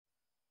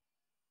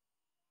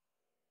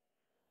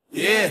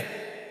Yeah.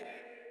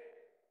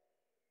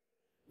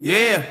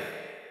 Yeah.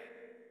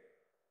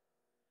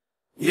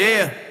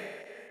 Yeah.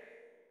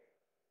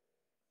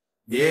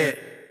 Yeah.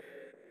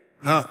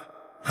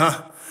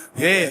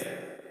 Yeah.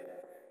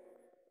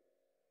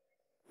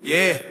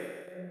 Yeah.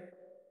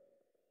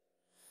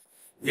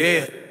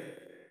 Yeah.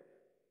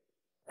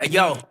 Hey,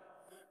 yo.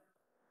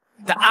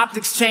 The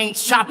optics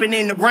change, chopping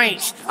in the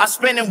range. I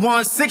spend in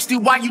 160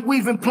 while you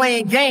even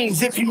playing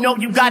games. If you know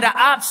you got an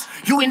ops,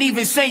 you ain't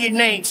even saying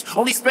names.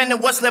 Only spending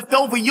what's left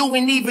over, you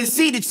ain't even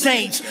see the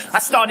change. I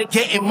started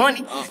getting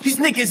money. These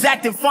niggas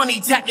acting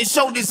funny, tap the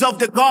shoulders of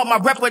the guard. My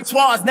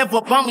repertoire's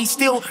never bummy,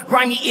 still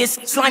grimy is,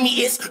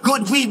 slimy is.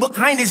 Good weed, what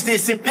kind is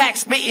this? And pack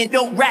spitting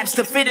dope raps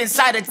to fit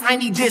inside a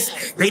tiny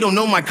disc. They don't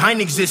know my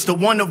kind exists, the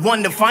one of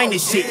one, the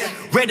finest shit.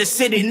 Rare to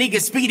sit and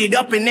niggas speed it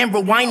up and then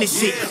rewind the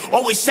shit.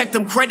 Always check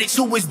them credits,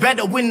 who is better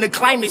when the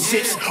climate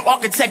shifts.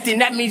 Architecting,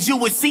 that means you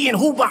was seeing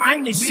who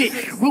behind this shit.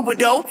 Uber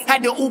though,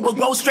 had the Uber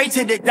go straight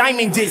to the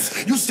diamond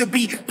disc. Used to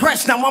be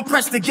pressed, now I'm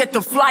pressed to get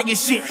the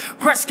flyest shit.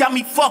 Press got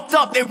me fucked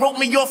up, they wrote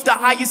me off the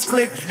highest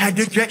clip. Had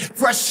to get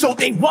fresh so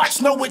they watch,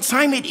 know what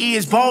time it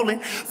is. Ballin',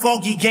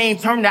 foggy game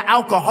turned to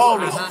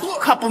alcoholic.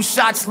 Couple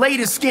shots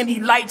later, skinny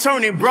light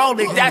turning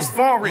brawling. That's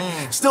foreign.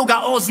 Still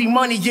got Aussie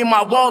money in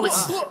my wallet.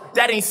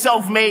 That ain't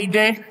self-made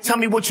then. Tell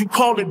me what you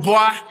call it,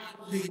 boy.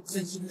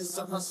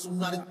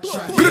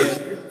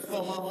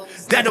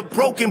 That a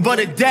broken but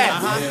a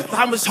dab.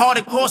 How much hard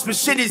it costs, but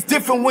shit is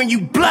different when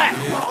you black.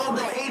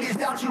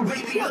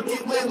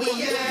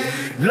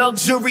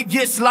 Luxury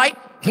gets like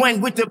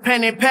when with the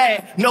pen and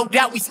pad, no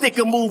doubt we stick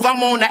a move.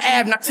 I'm on the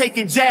ab, not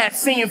taking jabs.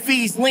 Seeing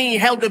fees lean,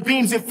 held the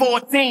beams at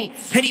 14.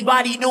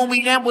 Anybody know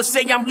me then will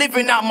say I'm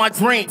living out my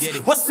dreams.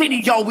 What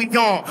city are we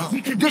on?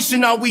 What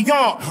condition are we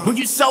on? When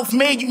you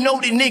self-made, you know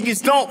the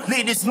niggas don't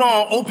live this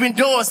long. Open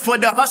doors for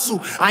the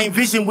hustle. I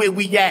envision where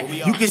we at.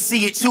 You can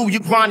see it too. You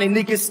grinding,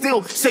 niggas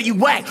still say you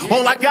whack.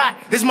 All I got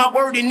is my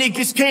word and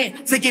niggas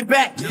can't take it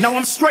back. Now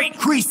I'm straight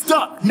creased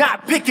up,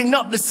 not picking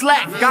up the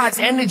slack. God's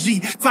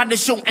energy, try to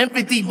show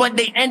empathy, but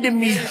they ended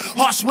me.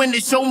 Harsh when they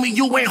show me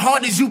you ain't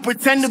hard as you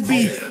pretend to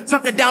be.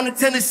 Tuck it down in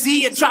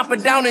Tennessee and chop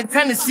it down in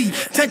Tennessee.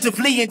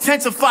 Tentatively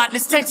intensified,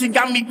 this tension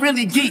got me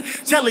really geek.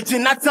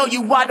 Intelligent, I tell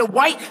you why the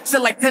white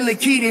sell like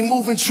Tennessee. They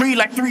moving tree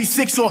like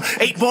 3-6 or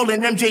 8 ball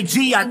in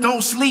MJG. I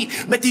don't sleep,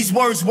 let these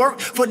words work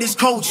for this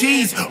cold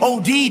cheese.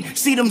 OD,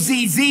 see them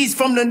ZZs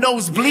from the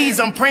nosebleeds.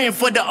 I'm praying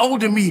for the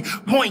older me.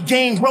 Point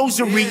game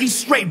rosary, you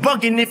straight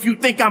bugging if you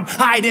think I'm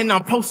higher than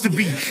I'm supposed to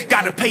be.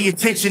 Gotta pay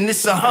attention,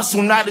 this a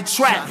hustle, not a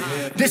trap.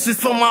 This is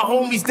for my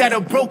homies that are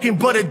broken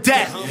but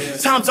adapt.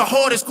 Times are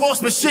hard as course,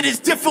 but shit is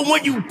different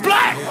when you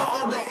black.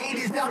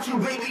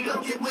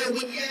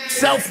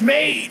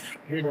 Self-made.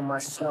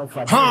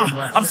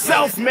 I'm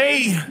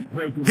self-made.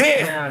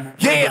 Yeah,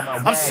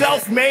 yeah, I'm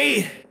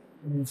self-made.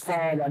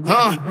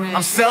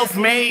 I'm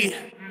self-made.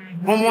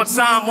 One more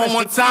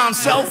time,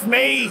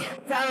 self-made.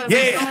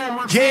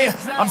 Yeah, yeah,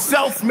 I'm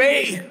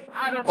self-made.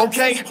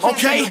 Okay,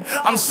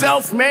 I'm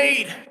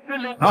self-made.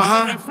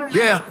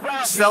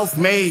 Yeah,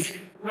 self-made.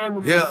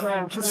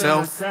 Yeah,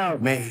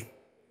 self-made.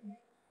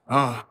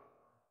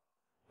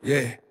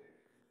 Yeah.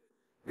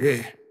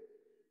 Yeah.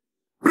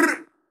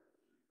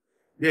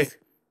 Yeah.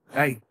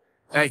 Hey.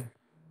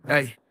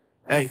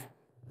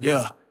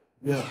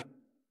 Yeah.